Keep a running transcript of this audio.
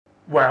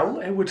Well,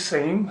 it would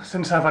seem,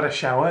 since I've had a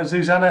shower,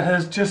 Susanna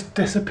has just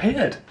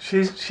disappeared.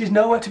 She's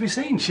nowhere to be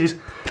seen. She's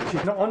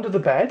not under the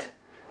bed.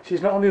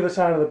 She's not on the other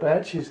side of the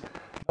bed. She's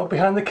not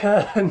behind the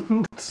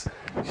curtains.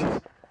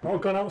 She's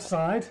not gone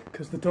outside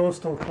because the door's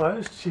still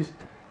closed. She's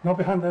not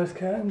behind those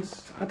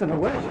curtains. I don't know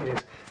where she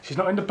is. She's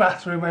not in the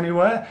bathroom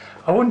anywhere.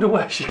 I wonder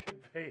where she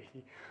could be.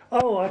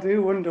 Oh, I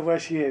do wonder where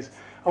she is.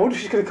 I wonder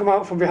if she's going to come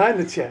out from behind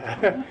the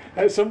chair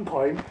at some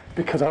point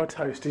because our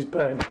toast is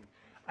burning.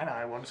 And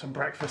I want some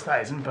breakfast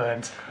that isn't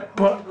burnt.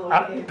 But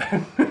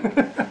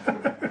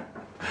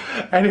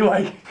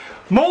anyway,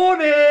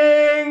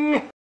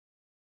 morning!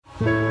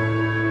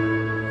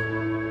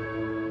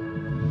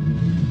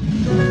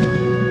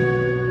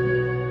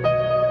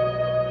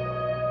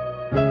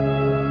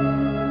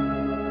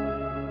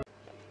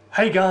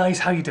 Hey guys,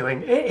 how you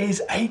doing? It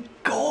is a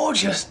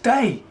gorgeous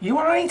day. You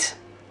alright?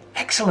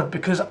 Excellent,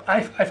 because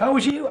if I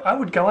was you, I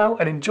would go out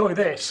and enjoy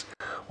this.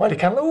 Why do you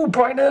can't? Oh,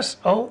 brightness.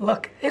 Oh,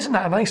 look, isn't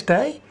that a nice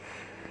day?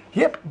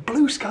 Yep,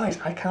 blue skies.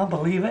 I can't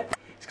believe it.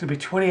 It's going to be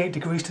 28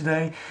 degrees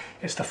today.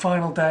 It's the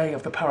final day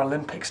of the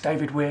Paralympics.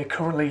 David Weir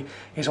currently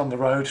is on the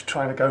road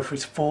trying to go for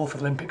his 4th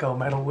Olympic gold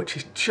medal, which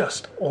is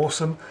just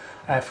awesome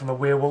from the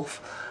Werewolf.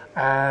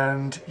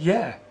 And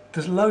yeah,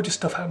 there's loads of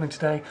stuff happening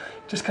today.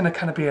 Just going to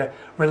kind of be a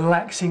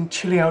relaxing,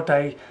 chilly out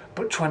day,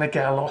 but trying to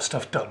get a lot of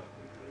stuff done.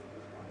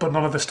 But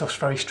none of the stuff's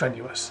very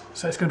strenuous,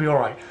 so it's going to be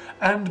alright.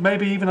 And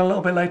maybe even a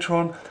little bit later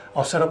on,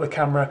 I'll set up the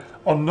camera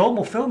on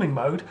normal filming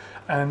mode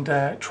and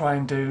try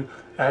and do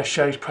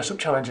Shay's press-up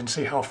challenge and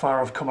see how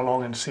far I've come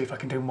along and see if I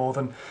can do more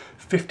than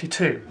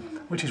 52,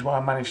 which is what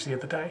I managed the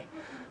other day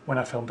when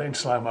I filmed it in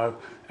slow-mo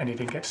and you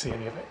didn't get to see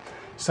any of it.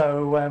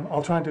 So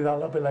I'll try and do that a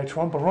little bit later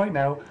on, but right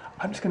now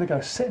I'm just going to go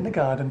sit in the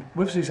garden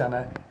with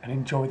Susanna and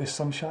enjoy this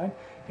sunshine.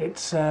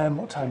 It's,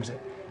 what time is it?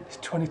 It's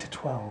 20 to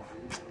 12.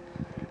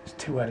 It's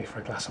too early for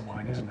a glass of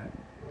wine, isn't it?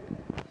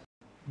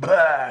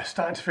 But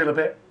starting to feel a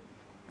bit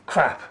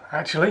crap,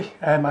 actually.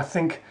 I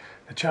think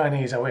the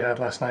Chinese that we had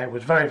last night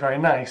was very, very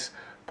nice,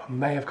 but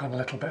may have gone a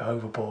little bit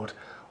overboard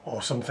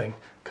or something,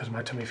 because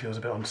my tummy feels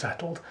a bit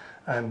unsettled.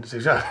 And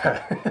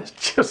Susanna has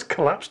just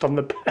collapsed on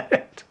the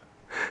bed.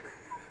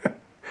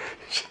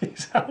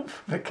 She's out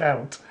for the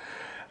count.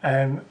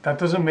 That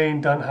doesn't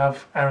mean don't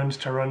have errands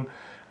to run.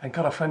 And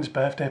got a friend's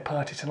birthday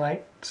party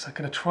tonight, so I'm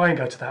going to try and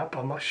go to that, but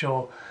I'm not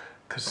sure.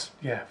 Because,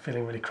 yeah,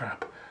 feeling really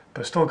crap.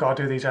 But still got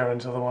to do these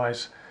errands,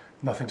 otherwise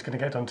nothing's going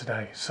to get done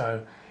today.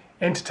 So,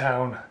 into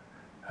town,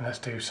 and let's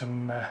do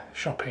some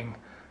shopping,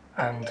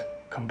 and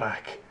come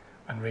back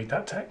and read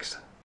that text.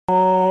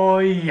 Oh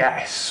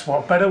yes,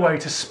 what better way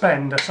to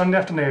spend a Sunday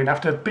afternoon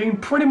after being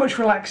pretty much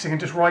relaxing and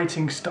just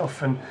writing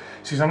stuff, and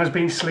Susanna's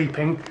been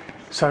sleeping,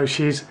 so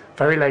she's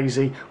very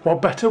lazy.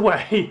 What better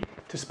way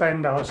to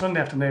spend our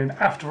Sunday afternoon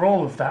after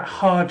all of that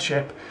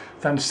hardship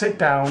than sit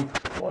down,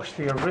 watch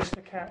the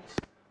Aristocats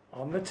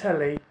on the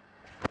telly,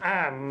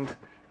 and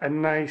a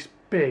nice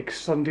big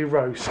Sunday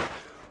roast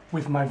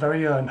with my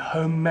very own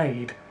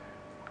homemade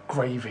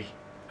gravy,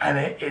 and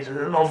it is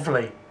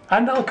lovely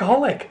and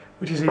alcoholic,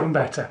 which is even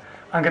better.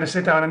 I'm going to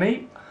sit down and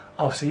eat.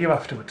 I'll see you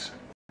afterwards.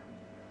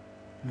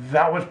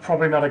 That was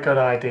probably not a good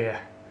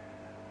idea.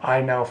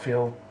 I now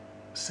feel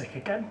sick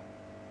again.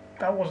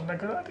 That wasn't a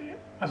good idea.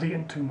 I've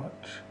eaten too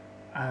much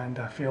and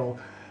I feel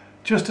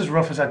just as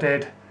rough as I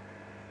did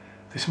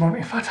this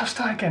morning. In fact, I've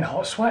started getting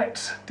hot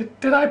sweats.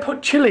 Did I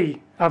put chilli?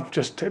 I've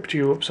just tipped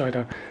you upside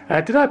down.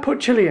 Did I put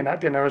chilli in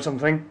that dinner or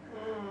something?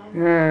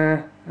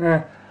 Yeah,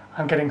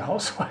 I'm getting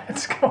hot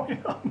sweats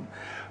going on.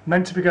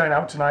 Meant to be going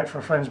out tonight for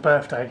a friend's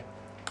birthday,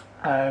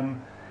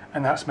 and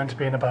that's meant to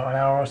be in about an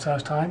hour or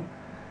so's time.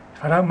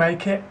 If I don't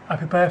make it,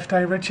 happy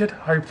birthday, Richard.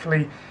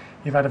 Hopefully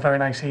you've had a very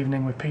nice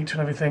evening with pizza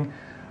and everything.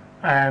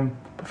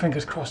 But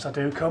fingers crossed I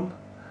do come.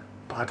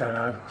 But I don't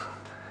know.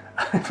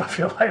 If I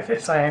feel like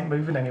this, I ain't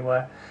moving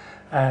anywhere.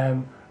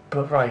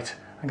 But right,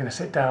 I'm going to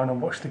sit down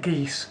and watch the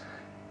geese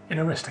in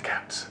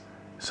Aristocats.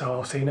 So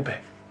I'll see you in a bit.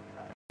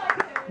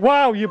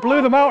 Wow, you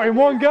blew them out in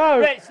one go!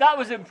 Rich, that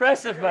was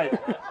impressive, mate.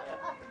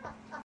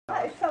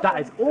 That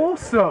is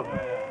awesome!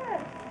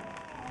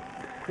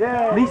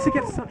 Yeah. Lisa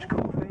gets such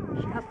cool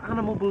things. She has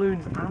animal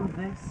balloons and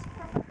this.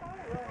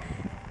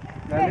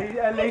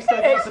 At least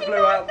I got to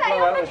blow out.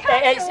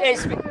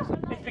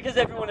 It's because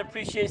everyone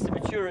appreciates the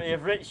maturity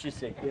of Rich, you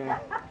see. Yeah.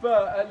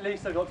 But at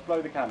least I got to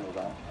blow the candles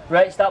out.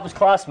 Rich, that was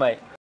class, mate.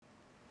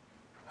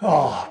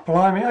 Oh,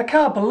 blimey, I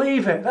can't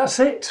believe it. That's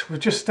it. We've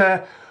just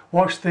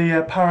watched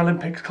the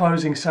Paralympics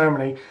closing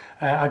ceremony.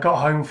 I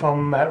got home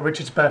from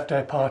Richard's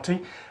birthday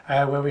party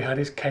where we had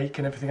his cake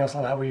and everything else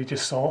like that, where you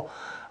just saw.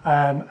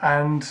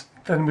 And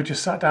then we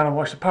just sat down and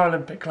watched the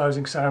Paralympic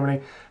closing ceremony,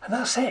 and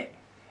that's it.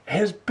 It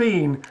has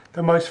been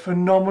the most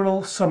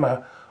phenomenal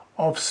summer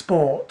of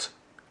sport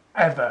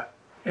ever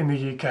in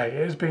the UK.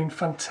 It has been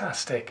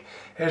fantastic.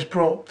 It has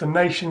brought the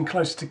nation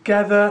closer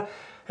together.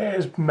 It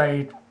has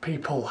made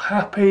people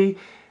happy.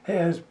 It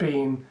has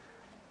been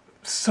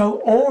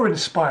so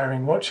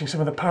awe-inspiring watching some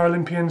of the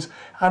Paralympians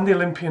and the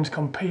Olympians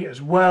compete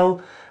as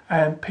well.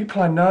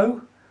 People I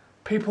know,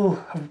 people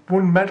have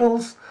won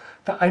medals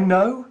that I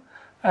know,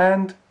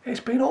 and it's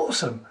been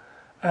awesome.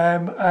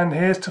 And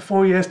here's to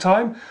 4 years'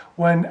 time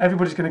when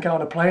everybody's going to get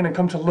on a plane and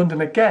come to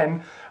London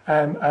again,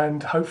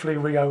 and hopefully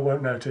Rio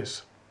won't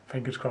notice.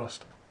 Fingers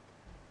crossed.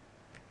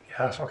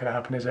 Yeah, that's not going to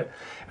happen, is it?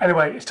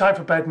 Anyway, it's time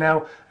for bed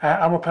now.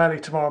 I'm up early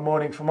tomorrow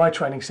morning for my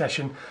training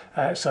session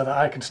so that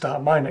I can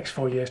start my next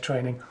 4 years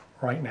training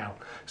right now.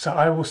 So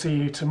I will see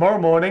you tomorrow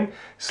morning.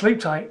 Sleep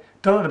tight,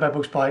 don't let the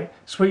bedbugs bite,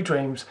 sweet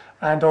dreams,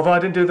 and although I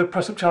didn't do the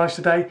press-up challenge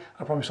today,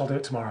 I promise I'll do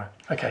it tomorrow.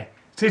 Okay,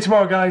 see you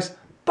tomorrow, guys.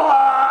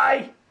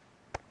 Bye!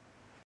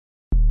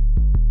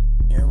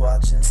 You're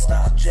watching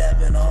Stop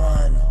Jabbing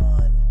On.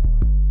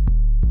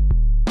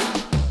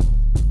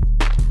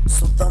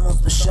 So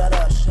thumbs, but shut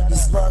up.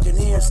 He's logging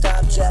here,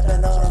 stop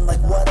jabbing on. Like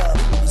what up?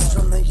 He's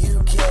from the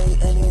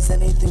UK and he's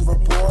anything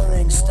but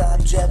boring.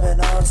 Stop jabbing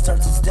on,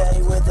 starts his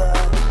day with a